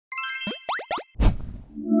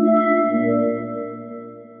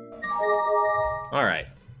All right.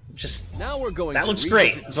 Just now we're going that to looks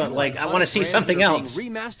great, but like I want to see something else.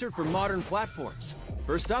 Remastered for modern platforms.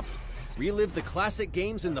 First up, relive the classic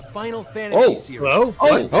games in the Final Fantasy series.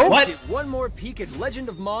 What? Get one more peek at Legend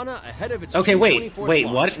of Mana ahead of its Okay, wait, launch.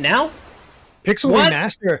 what now? Pixel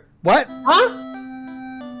Remaster. What? Huh?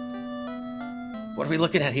 What are we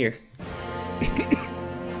looking at here?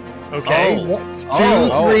 Okay.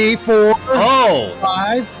 Oh. 2, 3, 4. Oh.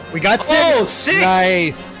 5. We got 6. Oh, 6.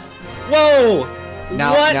 Nice. Whoa.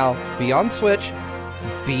 Now, be on Switch.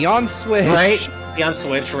 Be on Switch. Right. Be on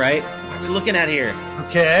Switch, right? What are we looking at here?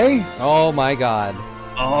 Okay. Oh my god.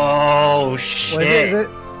 Oh, shit. What is it?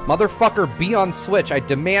 Motherfucker, be on Switch. I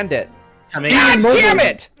demand it. I mean, God damn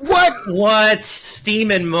it! What?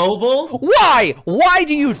 Steam and mobile? Why? Why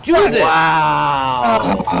do you do this?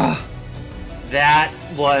 Wow. That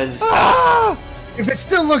was... If it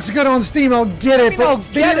still looks good on Steam, I'll get it. I'll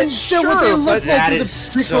get it, show sure, what they but look that like is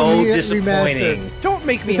so disappointing. Don't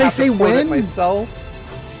make me Did they have say to point when? at myself.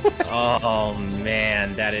 Oh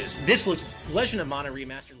man, this looks Legend of Mana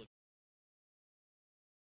Remastered looks